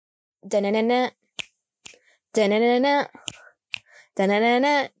Da-na-na-na. Da-na-na-na.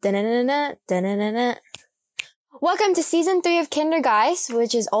 Da-na-na-na. Da-na-na-na. Da-na-na-na. Welcome to season 3 of Kindergeist,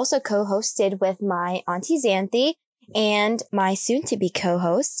 which is also co-hosted with my auntie Xanthi and my soon-to-be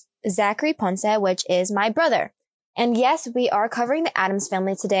co-host, Zachary Ponce, which is my brother. And yes, we are covering the Addams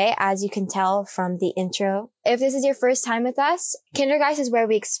Family today, as you can tell from the intro. If this is your first time with us, Kindergeist is where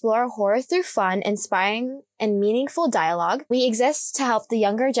we explore horror through fun, inspiring, and meaningful dialogue. We exist to help the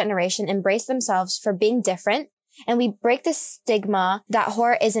younger generation embrace themselves for being different, and we break the stigma that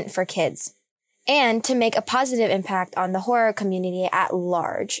horror isn't for kids, and to make a positive impact on the horror community at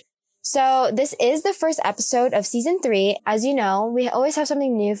large. So this is the first episode of season 3. As you know, we always have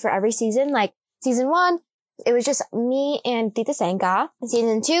something new for every season. Like season 1, it was just me and Tita Senka. In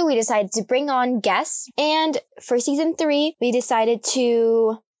season 2, we decided to bring on guests. And for season 3, we decided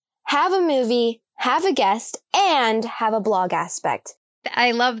to have a movie, have a guest, and have a blog aspect.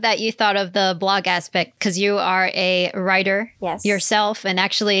 I love that you thought of the blog aspect because you are a writer yourself and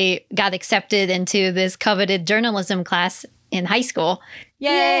actually got accepted into this coveted journalism class in high school.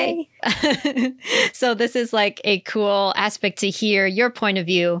 Yay! So this is like a cool aspect to hear your point of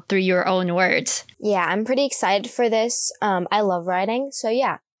view through your own words. Yeah, I'm pretty excited for this. I love writing. So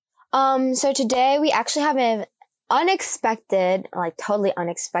yeah. So today we actually have an unexpected, like totally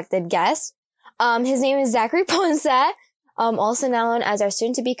unexpected guest. His name is Zachary Ponce, also known as our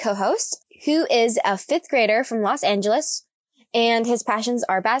soon-to-be co-host, who is a 5th grader from Los Angeles. And his passions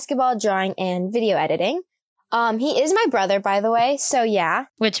are basketball, drawing, and video editing. He is my brother, by the way, so yeah.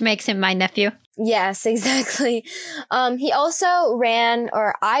 Which makes him my nephew. Yes, exactly. He also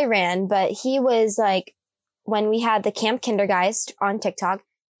I ran, but he was like, when we had the Camp Kindergeist on TikTok,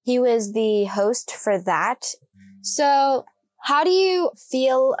 he was the host for that. So how do you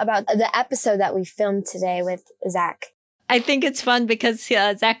feel about the episode that we filmed today with Zach? I think it's fun because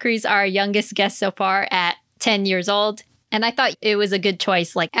Zachary's our youngest guest so far at 10 years old. And I thought it was a good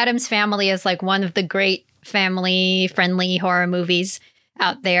choice. Like Addams Family is like one of the great family-friendly horror movies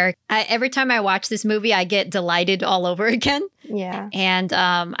out there. Every time I watch this movie, I get delighted all over again. Yeah. And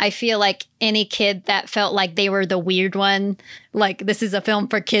I feel like any kid that felt like they were the weird one, like this is a film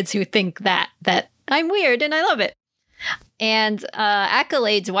for kids who think that I'm weird and I love it. And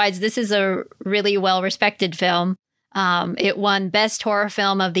accolades-wise, this is a really well-respected film. It won Best Horror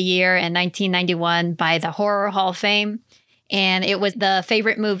Film of the Year in 1991 by the Horror Hall of Fame. And it was the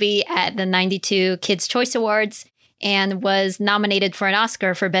favorite movie at the 92 Kids' Choice Awards and was nominated for an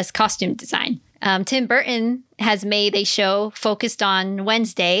Oscar for Best Costume Design. Tim Burton has made a show focused on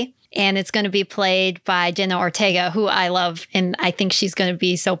Wednesday, and it's going to be played by Jenna Ortega, who I love, and I think she's going to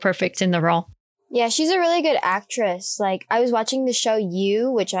be so perfect in the role. Yeah, she's a really good actress. Like, I was watching the show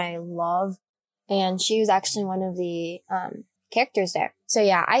You, which I love, and she was actually one of the characters there. So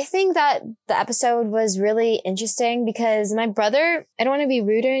yeah, I think that the episode was really interesting because my brother, I don't want to be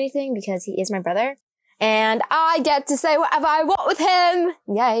rude or anything because he is my brother and I get to say whatever I want with him.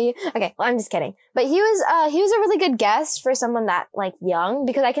 Yay. Okay. Well, I'm just kidding. But he was a really good guest for someone that like young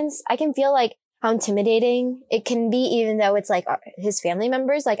because I can feel like how intimidating it can be even though it's like his family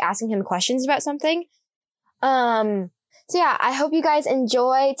members like asking him questions about something. So yeah, I hope you guys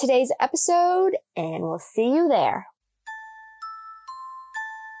enjoy today's episode and we'll see you there.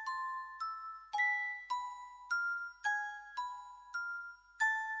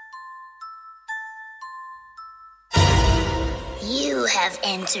 You have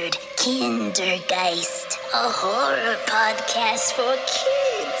entered Kindergeist, a horror podcast for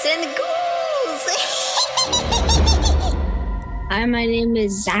kids and ghouls. Hi, my name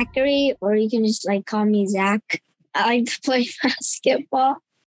is Zachary, or you can just call me Zach. I like to play basketball.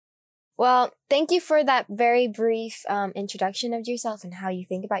 Well, thank you for that very brief introduction of yourself and how you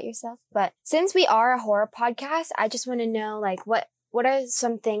think about yourself. But since we are a horror podcast, I just want to know what are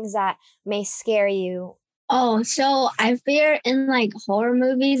some things that may scare you? Oh, so I fear in horror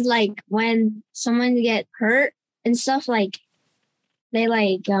movies, when someone get hurt and stuff,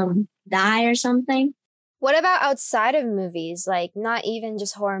 they die or something. What about outside of movies? Not even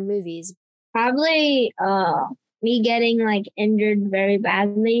just horror movies. Probably me getting injured very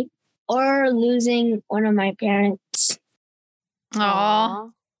badly or losing one of my parents.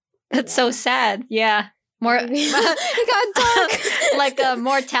 Aww. That's so sad. Yeah. It got dark.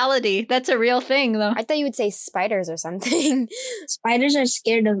 Mortality. That's a real thing, though. I thought you would say spiders or something. Spiders are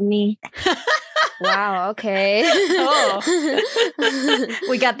scared of me. Wow, okay. Oh.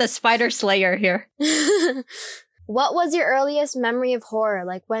 We got the spider slayer here. What was your earliest memory of horror?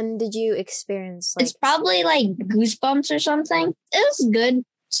 When did you experience? It's probably Goosebumps or something. It was good.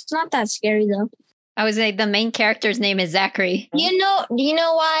 It's not that scary, though. I would say the main character's name is Zachary. Do you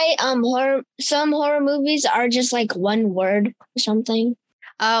know why some horror movies are just like one word or something?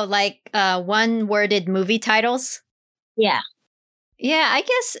 Oh, like one-worded movie titles? Yeah. Yeah, I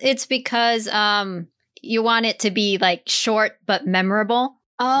guess it's because you want it to be like short but memorable.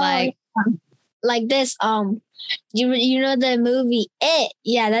 Oh, like this. You know the movie It?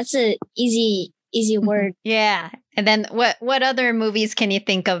 Yeah, that's a easy word. Yeah. And then what other movies can you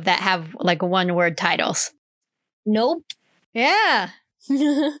think of that have like one-word titles? Nope. Yeah.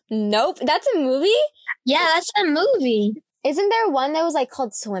 Nope. That's a movie? Yeah, that's a movie. Isn't there one that was like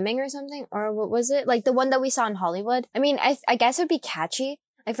called Swimming or something? Or what was it? Like the one that we saw in Hollywood? I mean, I guess it would be catchy.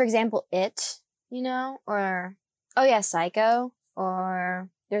 Like, for example, It, or, oh yeah, Psycho, or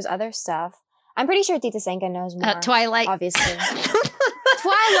there's other stuff. I'm pretty sure Tita Senka knows more. Twilight. Obviously.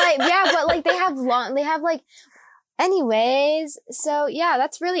 Twilight, yeah, but like they have anyways. So yeah,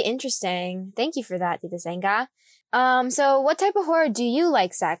 that's really interesting. Thank you for that, Tita Senka. So what type of horror do you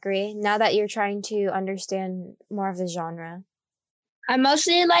like, Zachary, now that you're trying to understand more of the genre? I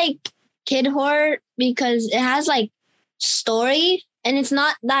mostly like kid horror because it has like story and it's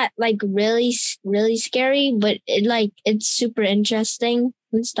not that like really scary, but it's super interesting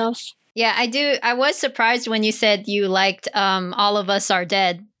and stuff. Yeah, I do. I was surprised when you said you liked All of Us Are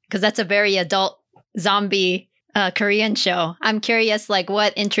Dead, because that's a very adult zombie Korean show. I'm curious, like,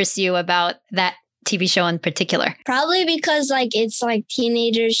 what interests you about that TV show in particular? Probably because like it's like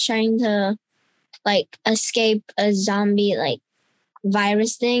teenagers trying to like escape a zombie like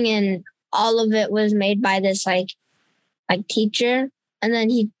virus thing, and all of it was made by this like teacher, and then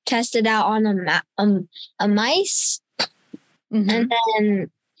he tested out on a mice, Mm-hmm. and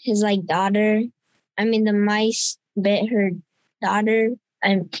then his like daughter. I mean, the mice bit her daughter,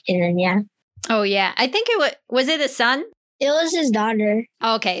 and then yeah. Oh yeah, I think was it a son? It was his daughter.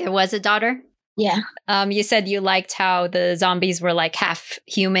 Oh, okay, it was a daughter. Yeah. You said you liked how the zombies were like half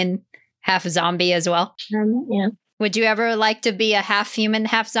human, half zombie as well. Yeah. Would you ever like to be a half human,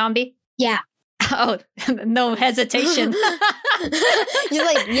 half zombie? Yeah. Oh, no hesitation. You're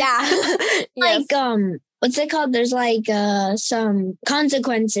like, yeah. Yes. Like what's it called? There's like some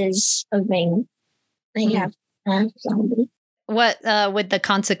consequences of being like half zombie. What would the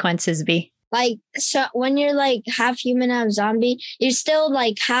consequences be? Like, so when you're like half human, half zombie, you're still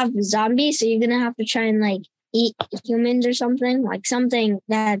like half zombie. So you're going to have to try and like eat humans or something, like something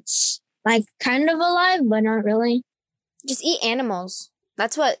that's like kind of alive, but not really. Just eat animals.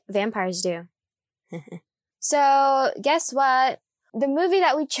 That's what vampires do. So guess what? The movie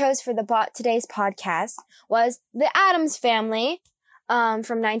that we chose for today's podcast was The Addams Family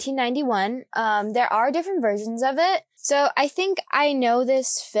from 1991. There are different versions of it. So I think I know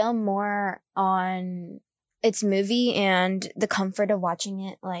this film more on its movie and the comfort of watching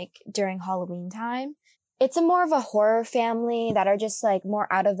it like during Halloween time. It's a more of a horror family that are just like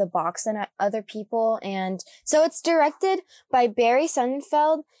more out of the box than other people. And so it's directed by Barry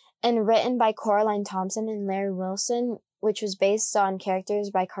Sonnenfeld and written by Coraline Thompson and Larry Wilson, which was based on characters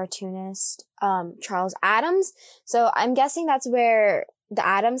by cartoonist Charles Addams. So I'm guessing that's where the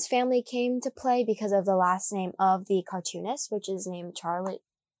Addams Family came to play because of the last name of the cartoonist, which is named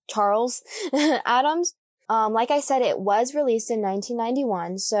Charles Addams. Like I said, it was released in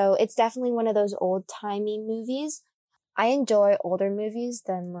 1991, so it's definitely one of those old-timey movies. I enjoy older movies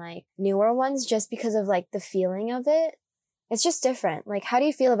than like newer ones just because of like the feeling of it. It's just different. Like, how do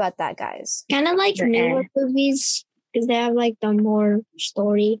you feel about that, guys? Kind of like newer movies because they have like the more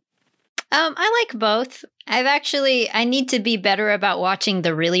story. I like both. I need to be better about watching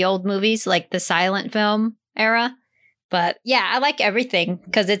the really old movies, like the silent film era. But yeah, I like everything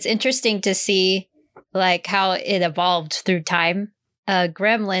because it's interesting to see like how it evolved through time.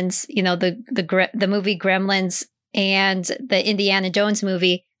 Gremlins, the movie Gremlins and the Indiana Jones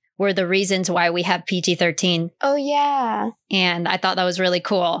movie were the reasons why we have PG-13. Oh, yeah. And I thought that was really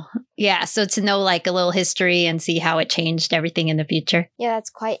cool. Yeah, so to know like a little history and see how it changed everything in the future. Yeah,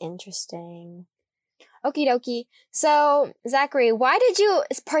 that's quite interesting. Okie dokie. So, Zachary, why did you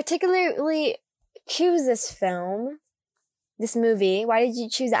particularly choose this movie? Why did you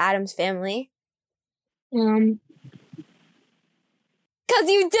choose The Addams Family? Because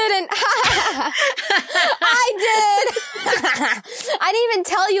you didn't. I did. I didn't even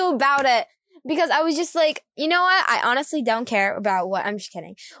tell you about it because I was just like, you know what? I honestly don't care about what. I'm just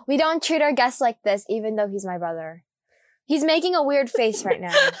kidding. We don't treat our guests like this, even though he's my brother. He's making a weird face right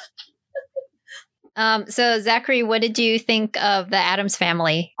now. So Zachary, what did you think of The Addams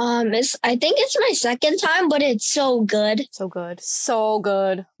Family? I think it's my second time, but it's so good. So good. So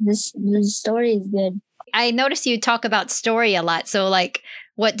good. The story is good. I noticed you talk about story a lot. So like,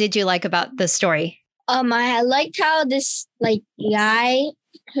 what did you like about the story? I liked how this like guy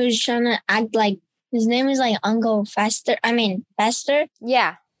who's trying to act like his name is like Uncle Fester. Fester,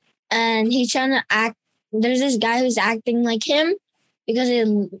 Yeah. and he's trying to act. There's this guy who's acting like him because it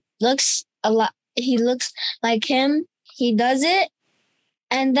looks a lot. He looks like him. He does it,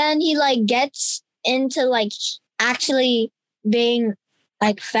 and then he like gets into like actually being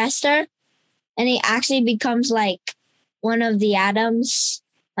like Fester, and he actually becomes like one of the Adams.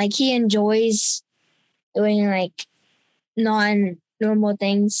 Like he enjoys doing like non-normal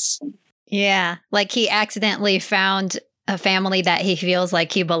things. Yeah, like he accidentally found a family that he feels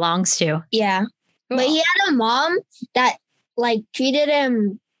like he belongs to. Yeah. But he had a mom that like treated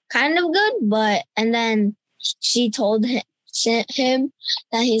him kind of good, and then she told him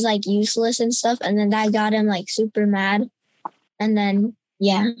that he's like useless and stuff, and then that got him like super mad. And then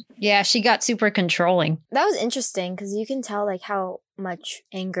Yeah, she got super controlling. That was interesting because you can tell like how much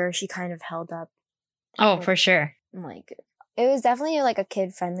anger she kind of held up. Oh, for sure. Like it was definitely like a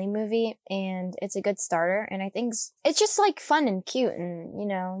kid-friendly movie, and it's a good starter. And I think it's just like fun and cute,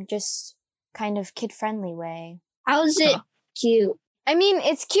 and just kind of kid-friendly way. How's it cute? I mean,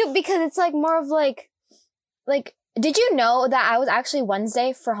 it's cute because it's like more of like. Did you know that I was actually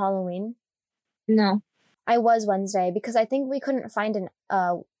Wednesday for Halloween? No. I was Wednesday because I think we couldn't find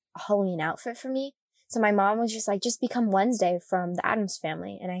a Halloween outfit for me. So my mom was just like, just become Wednesday from the Addams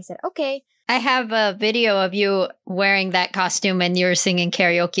Family. And I said, okay. I have a video of you wearing that costume and you're singing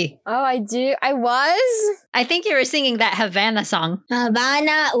karaoke. Oh, I do? I was? I think you were singing that Havana song.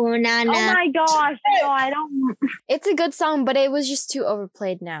 Havana Unana. Oh my gosh. No, I don't. It's a good song, but it was just too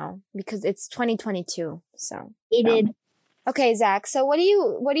overplayed now because it's 2022. So. He did. Okay, Zach. So what do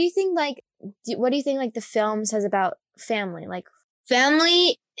you think like the film says about family? Like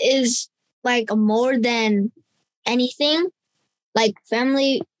family is like more than anything. Like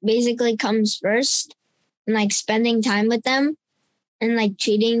family basically comes first, and like spending time with them and like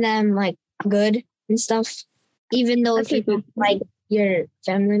treating them like good and stuff. Even though if you like your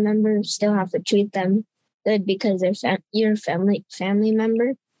family member, still have to treat them good because they're your family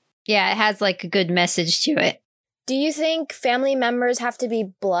member. Yeah, it has like a good message to it. Do you think family members have to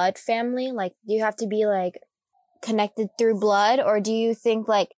be blood family? Like, do you have to be like connected through blood, or do you think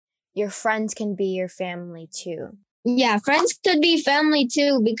like your friends can be your family too? Yeah, friends could be family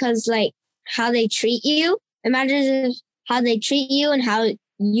too because like how they treat you. It matters how they treat you and how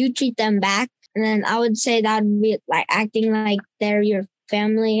you treat them back. And then I would say that would be like acting like they're your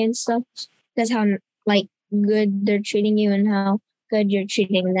family and stuff. That's how like good they're treating you and how good you're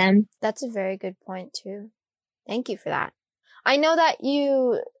treating them. That's a very good point too. Thank you for that. I know that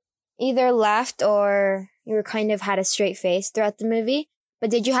you either laughed or you were kind of had a straight face throughout the movie, but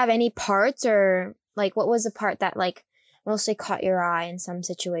did you have any parts or like what was the part that like mostly caught your eye in some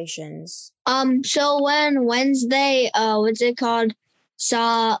situations? So when Wednesday,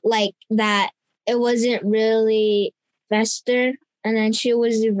 saw like that it wasn't really Fester, and then she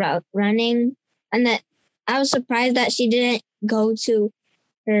was running, and that I was surprised that she didn't go to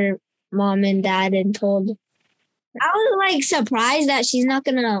her mom and dad and told. I was like surprised that she's not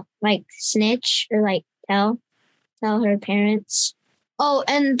gonna like snitch or like tell her parents. Oh,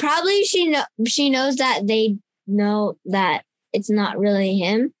 and probably she knows that they know that it's not really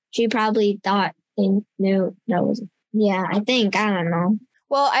him. She probably thought they knew that was. Yeah, I don't know.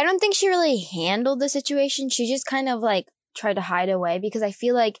 Well, I don't think she really handled the situation. She just kind of like tried to hide away because I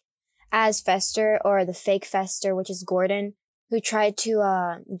feel like as Fester or the fake Fester, which is Gordon, who tried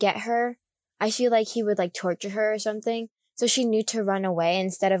to get her, I feel like he would like torture her or something. So she knew to run away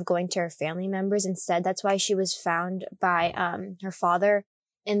instead of going to her family members instead. That's why she was found by her father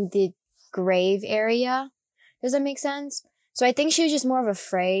in the grave area. Does that make sense? So I think she was just more of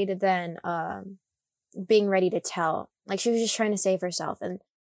afraid than being ready to tell. Like she was just trying to save herself, and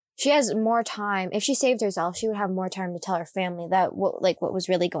she has more time. If she saved herself, she would have more time to tell her family that what was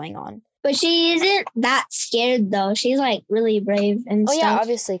really going on. But she isn't that scared though. She's like really brave and stuff. Oh yeah,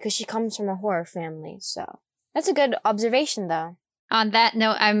 obviously, because she comes from a horror family. So that's a good observation, though. On that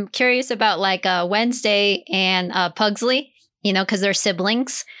note, I'm curious about like Wednesday and Pugsley. Because they're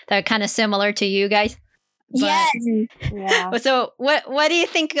siblings. They're kind of similar to you guys. But, yes. Yeah. So what do you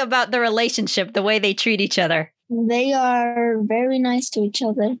think about the relationship, the way they treat each other? They are very nice to each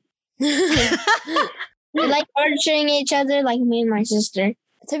other. They like torturing each other like me and my sister.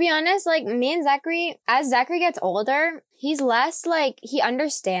 To be honest, like me and Zachary, as Zachary gets older, he's less like, he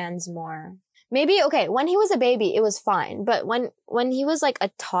understands more. Maybe, okay, when he was a baby, it was fine. But when he was like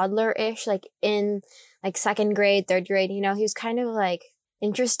a toddler-ish, like in like second grade, third grade, he was kind of like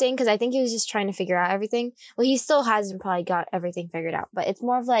interesting because I think he was just trying to figure out everything. Well, he still hasn't probably got everything figured out, but it's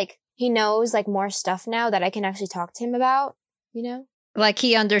more of like, he knows like more stuff now that I can actually talk to him about, you know? Like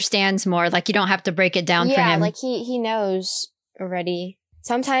he understands more. Like you don't have to break it down for Yeah, him. like he knows already.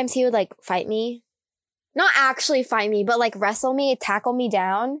 Sometimes he would like fight me. Not actually fight me, but like wrestle me, tackle me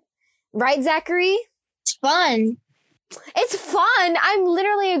down. Right, Zachary? It's fun. It's fun. I'm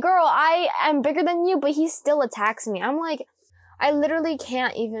literally a girl. I am bigger than you, but he still attacks me. I'm like, I literally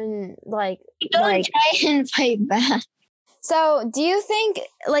can't even like. Don't try and fight back. So, do you think,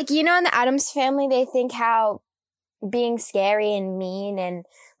 like, you know, in the Addams Family, they think how being scary and mean and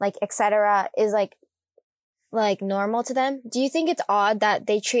like etc. is like normal to them? Do you think it's odd that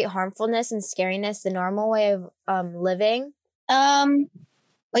they treat harmfulness and scariness the normal way of living?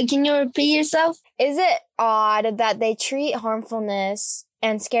 Like, can you repeat yourself? Is it odd that they treat harmfulness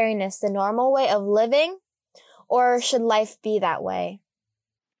and scariness the normal way of living? Or should life be that way?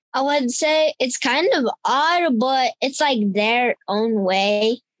 I would say it's kind of odd, but it's like their own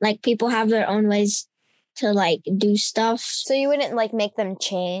way. Like people have their own ways to like do stuff. So you wouldn't like make them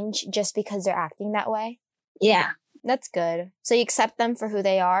change just because they're acting that way? Yeah. That's good. So you accept them for who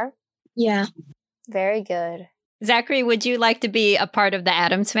they are? Yeah. Very good. Zachary, would you like to be a part of the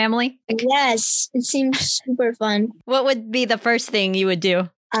Addams Family? Yes. It seems super fun. What would be the first thing you would do?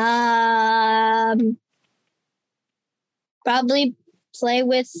 Probably play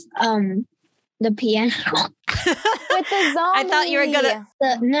with the piano. With the zombie. I thought you were gonna.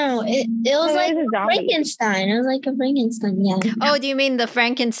 It was like a zombie. Frankenstein. It was like a Frankenstein. Yeah. Oh, do you mean the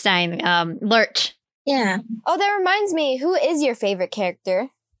Frankenstein Lurch? Yeah. Oh, that reminds me. Who is your favorite character?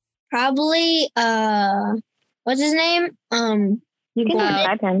 Probably what's his name?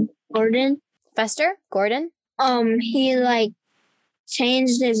 Gordon. Fester? Gordon? He like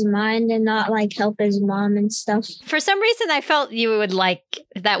changed his mind and not like help his mom and stuff. For some reason, I felt you would like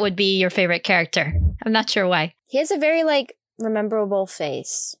that would be your favorite character. I'm not sure why. He has a very like rememberable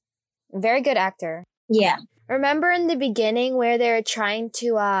face. Very good actor. Yeah. Remember in the beginning where they were trying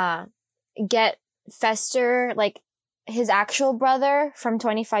to get Fester, like his actual brother from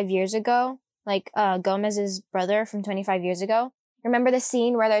 25 years ago? Like Gomez's brother from 25 years ago? Remember the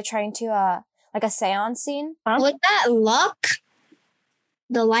scene where they're trying to like a seance scene? Was that Luck?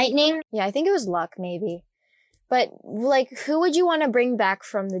 The lightning? Yeah, I think it was Luck maybe. But like who would you want to bring back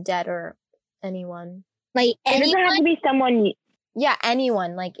from the dead or anyone? Like It doesn't have to anyone? be someone. Yeah,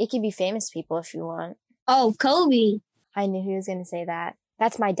 anyone. Like it could be famous people if you want. Oh, Kobe. I knew he was going to say that.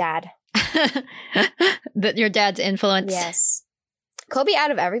 That's my dad. Your dad's influence. Yes. Kobe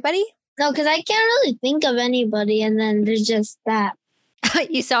out of everybody? No, because I can't really think of anybody, and then there's just that.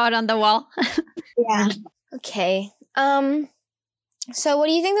 You saw it on the wall. Yeah. Okay. So what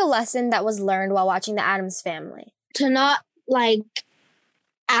do you think the lesson that was learned while watching the Addams Family? To not like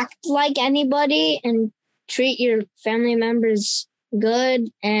act like anybody and treat your family members good,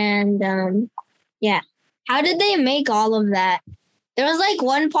 and yeah. How did they make all of that? There was like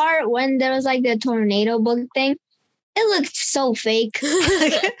one part when there was like the tornado book thing. It looked so fake.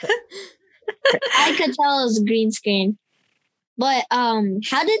 I could tell it was green screen. But how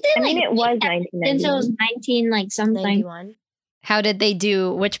did they I mean, like it was since it 1990. was 19 like something? 91. How did they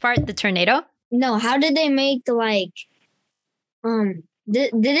do which part? The tornado? No, how did they make like they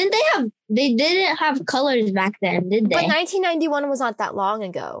didn't have colors back then, did they? But 1991 was not that long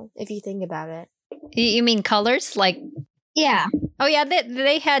ago, if you think about it. You mean colors? Like, Yeah. oh yeah,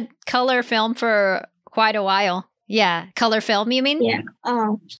 they had color film for quite a while. Yeah, color film, you mean? Yeah.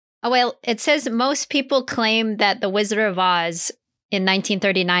 Oh. Oh, well, it says most people claim that The Wizard of Oz in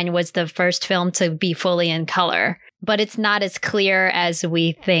 1939 was the first film to be fully in color, but it's not as clear as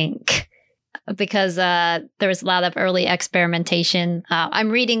we think because there was a lot of early experimentation. I'm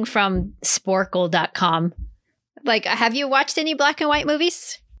reading from Sporkle.com. Like, have you watched any black and white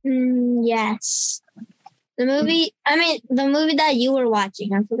movies? Yes. The movie that you were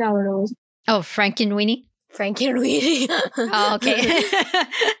watching, I forgot what it was. Oh, Frankenweenie? Frankenweenie. Oh, okay.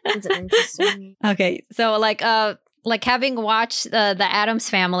 That's interesting. Okay, so like having watched the Addams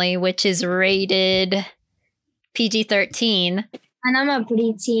Family, which is rated PG-13, And I'm a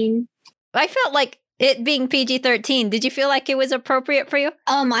preteen. I felt like it being PG-13. Did you feel like it was appropriate for you?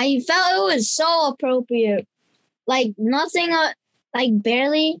 I felt it was so appropriate. Like nothing, like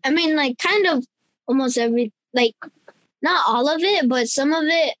barely. I mean, like kind of almost every, like not all of it, but some of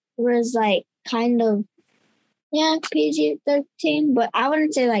it was like kind of, yeah, PG-13. But I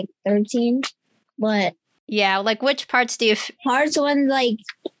wouldn't say like 13. But Yeah, like which parts do you? parts when like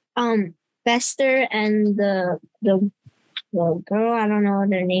Fester and the girl, I don't know what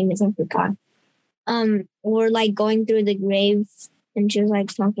their name is, I forgot. Were like going through the grave and she was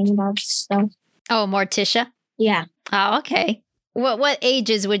like talking about stuff. Oh, Morticia. Yeah. Oh, okay. What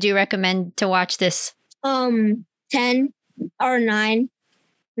ages would you recommend to watch this? 10 or 9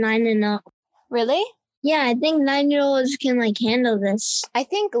 and up. Really? Yeah, I think 9-year-olds can like handle this. I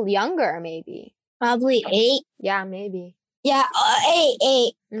think younger, maybe. Probably 8. Yeah, maybe. Yeah,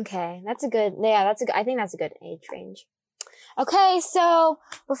 8. Okay, that's a good. I think that's a good age range. Okay, so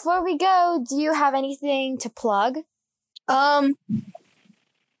before we go, do you have anything to plug? No.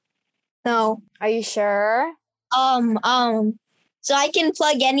 Are you sure? So I can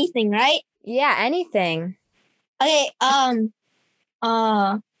plug anything, right? Yeah, anything. Okay,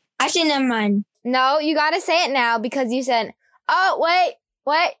 actually, never mind. No, you gotta say it now because you said, oh, wait,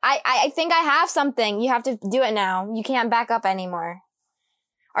 I think I have something. You have to do it now. You can't back up anymore.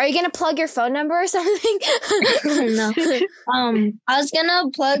 Are you gonna plug your phone number or something? No. I was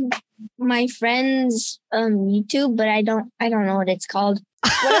gonna plug my friend's YouTube, but I don't know what it's called.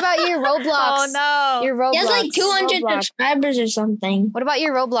 What about your Roblox? Oh no. Your Roblox. He has like 200 Roblox. subscribers or something. What about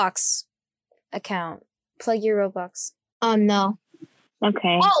your Roblox account? Plug your Roblox. No.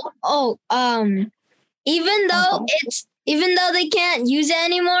 Okay. Even though they can't use it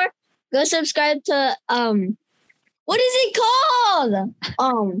anymore, go subscribe to what is it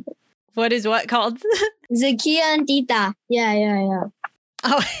called? What is what called? Zakia and Tita. Yeah.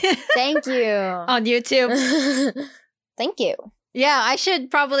 Oh, Thank you. on YouTube. Thank you. Yeah, I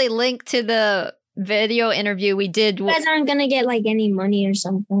should probably link to the video interview we did. You guys aren't gonna get like any money or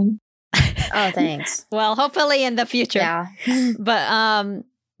something. Oh, thanks. Well, hopefully in the future. Yeah.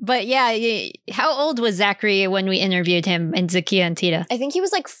 But yeah, how old was Zachary when we interviewed him in Zakia and Tita? I think he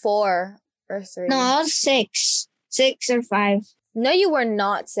was like 4 or 3. No, I was 6 or 5. No, you were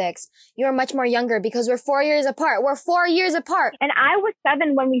not 6. You were much more younger because we're 4 years apart. We're 4 years apart. And I was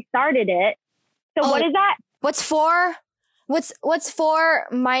 7 when we started it. So what is that? What's 4? What's 4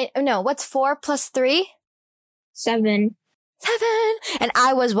 what's 4 plus 3? 7. 7. And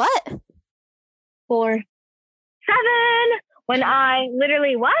I was what? 4. 7. When I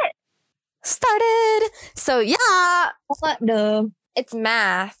literally what? Started. So yeah, What the? it's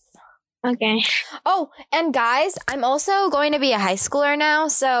math. Okay. Oh, and guys, I'm also going to be a high schooler now,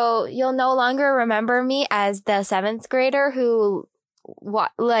 so you'll no longer remember me as the 7th grader who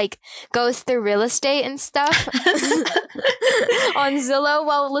goes through real estate and stuff on Zillow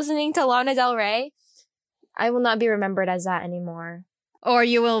while listening to Lana Del Rey. I will not be remembered as that anymore. Or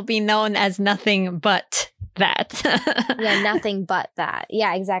you will be known as nothing but that. Yeah, nothing but that.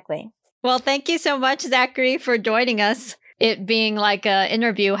 Yeah, exactly. Well, thank you so much, Zachary, for joining us. It being like an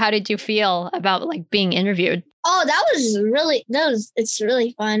interview, how did you feel about like being interviewed? Oh, it's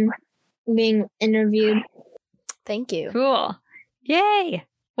really fun being interviewed. Thank you. Cool. Yay.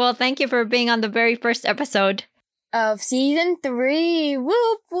 Well, thank you for being on the very first episode Of season 3.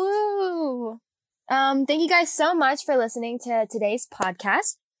 Whoop, woo. Thank you guys so much for listening to today's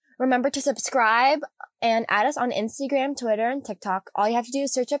podcast. Remember to subscribe and add us on Instagram, Twitter, and TikTok. All you have to do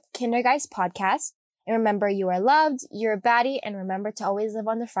is search up Kindergeist Podcast. And remember, you are loved, you're a baddie, and remember to always live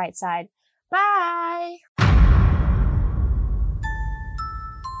on the bright side. Bye!